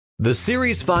The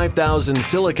Series 5000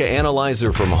 Silica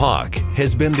Analyzer from Hach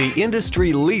has been the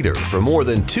industry leader for more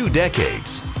than 2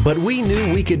 decades, but we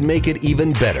knew we could make it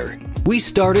even better. We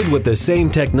started with the same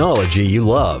technology you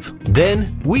love.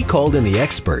 Then, we called in the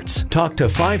experts, talked to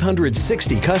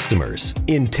 560 customers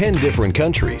in 10 different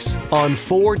countries, on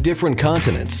 4 different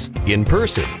continents, in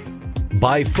person,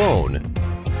 by phone,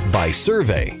 by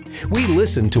survey. We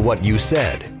listened to what you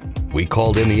said. We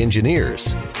called in the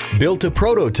engineers, built a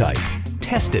prototype,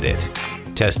 tested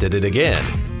it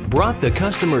again, brought the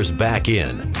customers back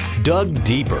in, dug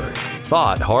deeper,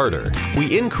 thought harder.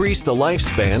 We increased the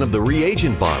lifespan of the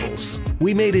reagent bottles.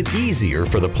 We made it easier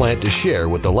for the plant to share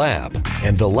with the lab,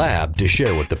 and the lab to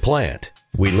share with the plant.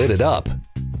 We lit it up.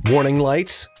 Warning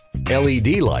lights,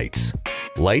 LED lights,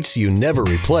 lights you never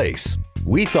replace.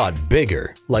 We thought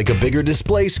bigger, like a bigger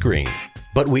display screen,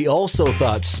 but we also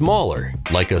thought smaller,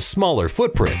 like a smaller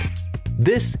footprint.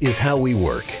 This is how we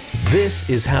work. This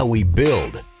is how we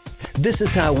build. This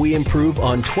is how we improve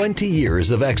on 20 years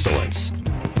of excellence.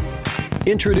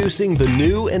 Introducing the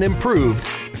new and improved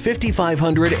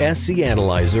 5500 SC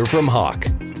Analyzer from Hach.